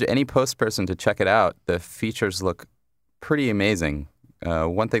encourage any post person to check it out. The features look pretty amazing.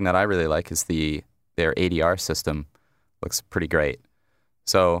 One thing that I really like is their ADR system. Looks pretty great.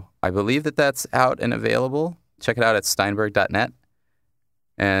 So I believe that that's out and available. Check it out at steinberg.net.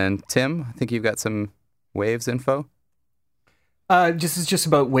 And Tim, I think you've got some Waves info. This is just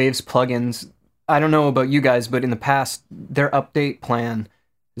about Waves plugins. I don't know about you guys, but in the past, their update plan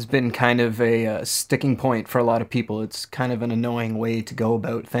has been kind of a sticking point for a lot of people. It's kind of an annoying way to go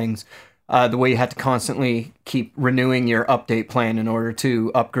about things. The way you had to constantly keep renewing your update plan in order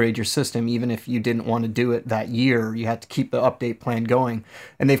to upgrade your system, even if you didn't want to do it that year, you had to keep the update plan going.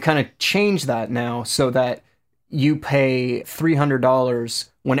 And they've kind of changed that now so that you pay $300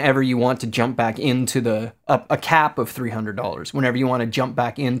 whenever you want to jump back into a cap of $300 whenever you want to jump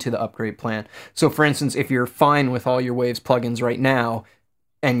back into the upgrade plan. So for instance, if you're fine with all your Waves plugins right now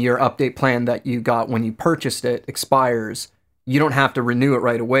and your update plan that you got when you purchased it expires, you don't have to renew it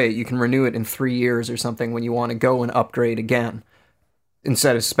right away. You can renew it in 3 years or something when you want to go and upgrade again,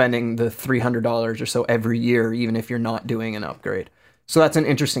 instead of spending the $300 or so every year, even if you're not doing an upgrade. So that's an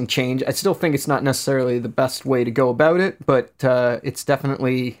interesting change. I still think it's not necessarily the best way to go about it, but it's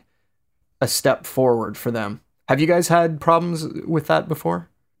definitely a step forward for them. Have you guys had problems with that before?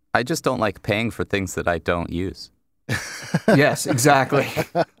 I just don't like paying for things that I don't use. Yes, exactly.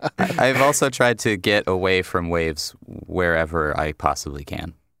 I've also tried to get away from Waves wherever I possibly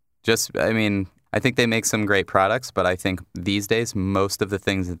can. I think they make some great products, but I think these days, most of the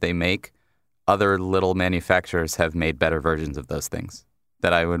things that they make, other little manufacturers have made better versions of those things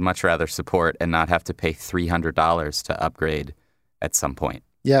that I would much rather support and not have to pay $300 to upgrade at some point.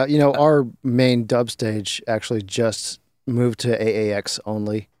 Yeah, our main dub stage actually just moved to AAX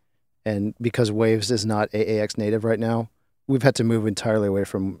only. And because Waves is not AAX native right now, we've had to move entirely away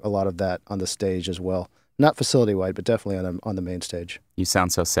from a lot of that on the stage as well. Not facility-wide, but definitely on the main stage. You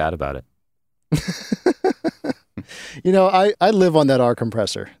sound so sad about it. I live on that R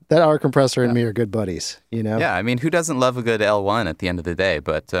compressor. That R compressor and me are good buddies, Yeah, who doesn't love a good L1 at the end of the day?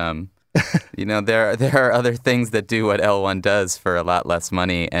 But, there are other things that do what L1 does for a lot less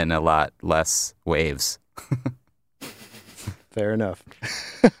money and a lot less waves. Fair enough.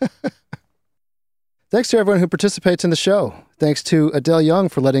 Thanks to everyone who participates in the show. Thanks to Adele Young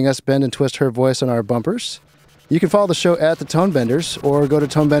for letting us bend and twist her voice on our bumpers. You can follow the show at The Tonebenders or go to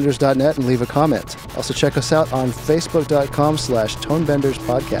tonebenders.net and leave a comment. Also check us out on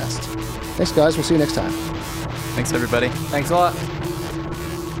facebook.com/tonebenderspodcast. Thanks, guys. We'll see you next time. Thanks, everybody. Thanks a lot.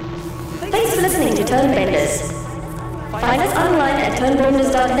 Thanks for listening to Tonebenders. Find us online at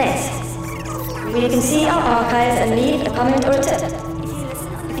tonebenders.net, where you can see our archives and leave a comment or a tip.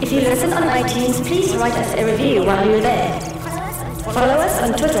 If you listen on iTunes, please write us a review while you're there. Follow us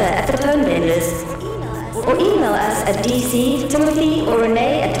on Twitter at The Tonebenders, or email us at DC, Timothy, or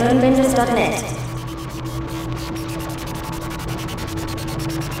Renee at tonebenders.net.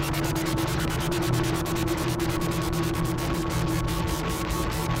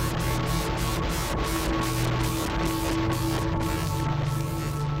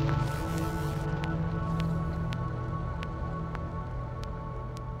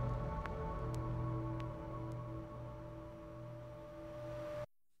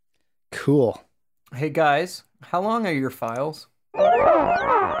 Cool. Hey guys, how long are your files?